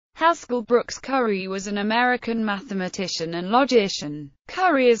Haskell Brooks Curry was an American mathematician and logician.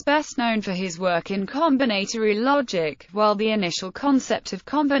 Curry is best known for his work in combinatory logic, while the initial concept of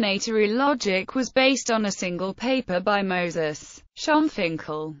combinatory logic was based on a single paper by Moses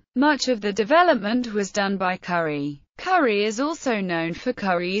Schönfinkel. Much of the development was done by Curry. Curry is also known for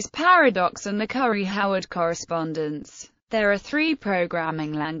Curry's paradox and the Curry-Howard correspondence. There are 3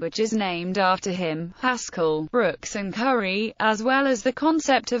 programming languages named after him: Haskell, Brooks and Curry, as well as the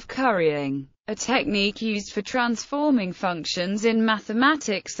concept of currying, a technique used for transforming functions in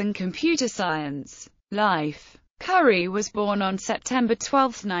mathematics and computer science. Life. Curry was born on September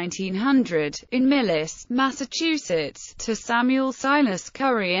 12, 1900, in Millis, Massachusetts, to Samuel Silas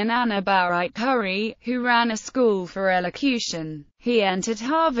Curry and Anna Barrett Curry, who ran a school for elocution. He entered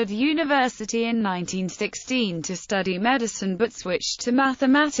Harvard University in 1916 to study medicine but switched to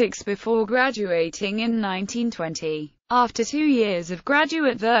mathematics before graduating in 1920. After 2 years of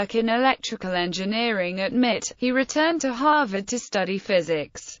graduate work in electrical engineering at MIT, he returned to Harvard to study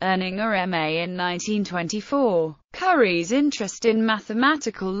physics, earning a MA in 1924. Curry's interest in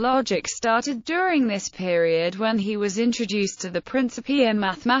mathematical logic started during this period when he was introduced to the Principia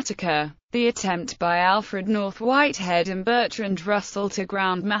Mathematica, the attempt by Alfred North Whitehead and Bertrand Russell to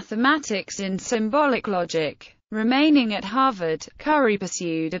ground mathematics in symbolic logic. Remaining at Harvard, Curry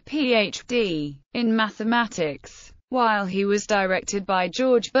pursued a Ph.D. in mathematics. While he was directed by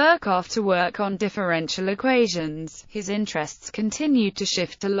George Birkhoff to work on differential equations, his interests continued to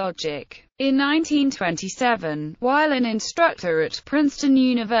shift to logic. In 1927, while an instructor at Princeton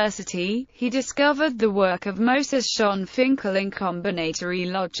University, he discovered the work of Moses Schönfinkel in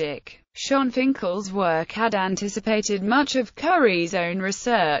combinatory logic. Schönfinkel's work had anticipated much of Curry's own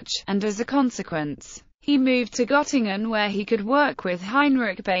research, and as a consequence, he moved to Göttingen where he could work with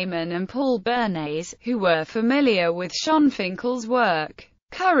Heinrich Baymann and Paul Bernays, who were familiar with Schönfinkel's work.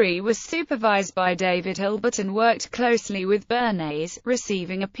 Curry was supervised by David Hilbert and worked closely with Bernays,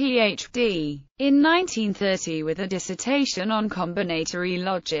 receiving a Ph.D. in 1930 with a dissertation on combinatory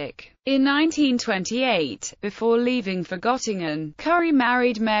logic. In 1928, before leaving for Göttingen, Curry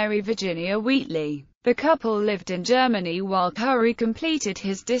married Mary Virginia Wheatley. The couple lived in Germany while Curry completed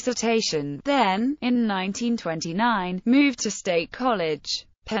his dissertation, then, in 1929, moved to State College,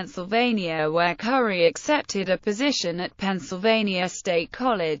 Pennsylvania, where Curry accepted a position at Pennsylvania State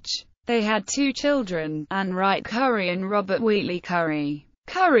College. They had 2 children, Anne Wright Curry and Robert Wheatley Curry.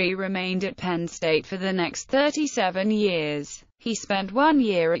 Curry remained at Penn State for the next 37 years. He spent 1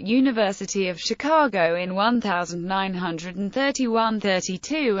 year at University of Chicago in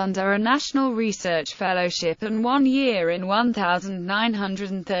 1931–32 under a National Research Fellowship and 1 year in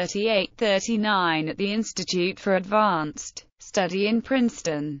 1938–39 at the Institute for Advanced Study in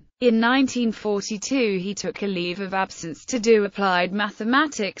Princeton. In 1942 he took a leave of absence to do applied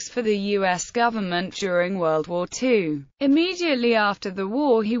mathematics for the U.S. government during World War II. Immediately after the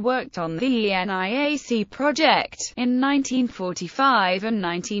war he worked on the ENIAC project, in 1945 and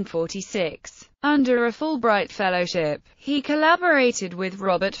 1946. Under a Fulbright Fellowship, he collaborated with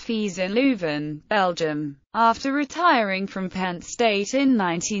Robert Fies in Leuven, Belgium. After retiring from Penn State in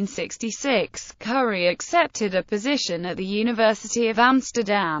 1966, Curry accepted a position at the University of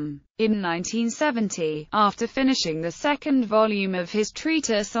Amsterdam. In 1970, after finishing the 2nd volume of his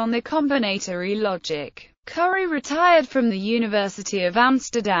treatise on the combinatory logic, Curry retired from the University of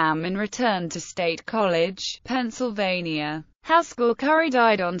Amsterdam and returned to State College, Pennsylvania. Haskell Curry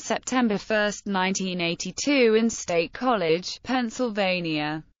died on September 1, 1982 in State College,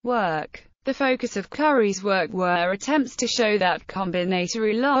 Pennsylvania. Work. The focus of Curry's work were attempts to show that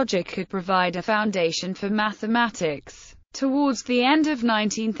combinatory logic could provide a foundation for mathematics. Towards the end of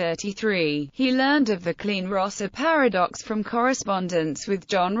 1933, he learned of the Kleene-Rosser paradox from correspondence with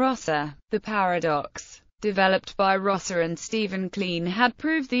John Rosser. The paradox, developed by Rosser and Stephen Kleene, had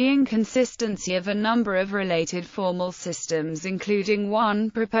proved the inconsistency of a number of related formal systems, including one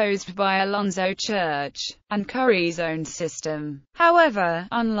proposed by Alonzo Church, and Curry's own system. However,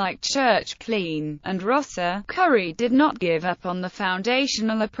 unlike Church, Kleene, and Rosser, Curry did not give up on the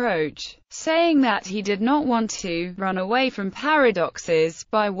foundational approach, saying that he did not want to run away from paradoxes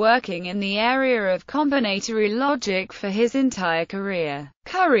by working in the area of combinatory logic for his entire career.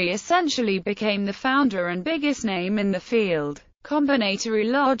 Curry essentially became the founder and biggest name in the field. Combinatory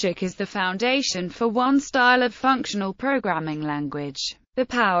logic is the foundation for one style of functional programming language. The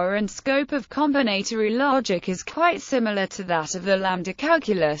power and scope of combinatory logic is quite similar to that of the lambda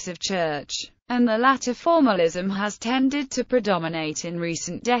calculus of Church, and the latter formalism has tended to predominate in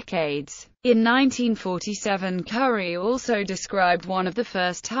recent decades. In 1947, Curry also described one of the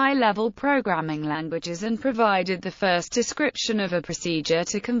first high-level programming languages and provided the first description of a procedure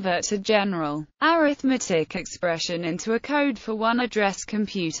to convert a general arithmetic expression into a code for one address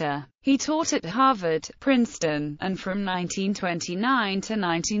computer. He taught at Harvard, Princeton, and from 1929 to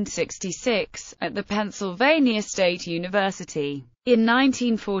 1966, at the Pennsylvania State University. In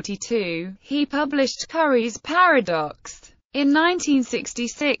 1942, he published Curry's Paradox. In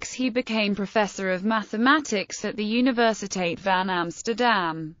 1966 he became professor of mathematics at the Universiteit van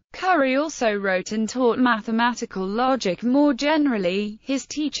Amsterdam. Curry also wrote and taught mathematical logic more generally. His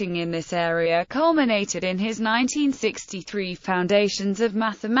teaching in this area culminated in his 1963 Foundations of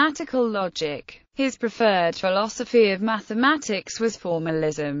Mathematical Logic. His preferred philosophy of mathematics was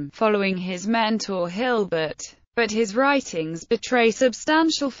formalism, following his mentor Hilbert. But his writings betray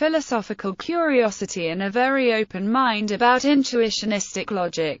substantial philosophical curiosity and a very open mind about intuitionistic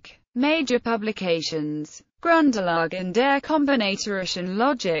logic. Major publications: Grundlagen der kombinatorischen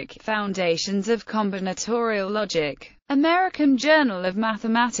Logik, Foundations of Combinatorial Logic, American Journal of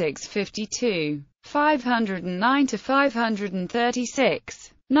Mathematics 52,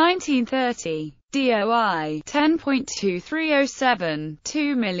 509-536, 1930. DOI 10.2307,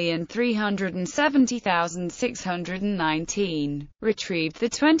 2,370,619.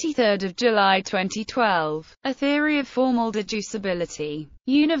 Retrieved 23 July 2012. A Theory of Formal Deducibility.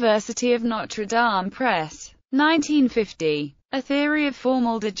 University of Notre Dame Press. 1950. A Theory of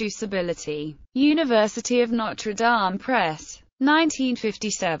Formal Deducibility. University of Notre Dame Press.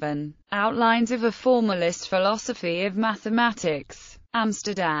 1957. Outlines of a Formalist Philosophy of Mathematics.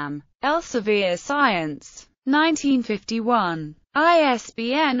 Amsterdam. Elsevier Science. 1951.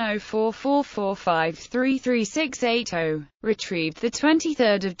 ISBN 0444533680. Retrieved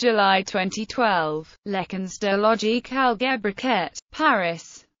 23 July 2012. Lekens der Logik algebraique.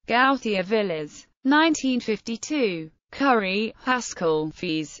 Paris. Gauthier Villiers. 1952. Curry, Haskell,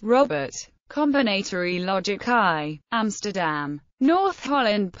 Fies, Robert. Combinatory Logic I. Amsterdam. North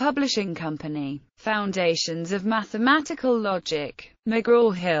Holland Publishing Company. Foundations of Mathematical Logic.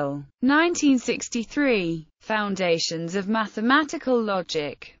 McGraw-Hill. 1963. Foundations of Mathematical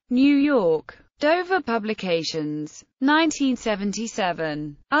Logic. New York. Dover Publications.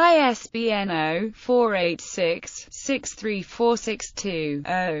 1977. ISBN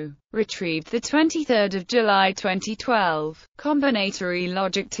 0-486-63462-0. Retrieved 23 July 2012. Combinatory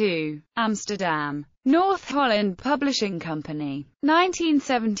Logic 2. Amsterdam. North Holland Publishing Company.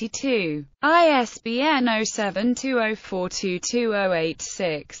 1972. ISBN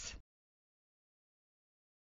 0720422086.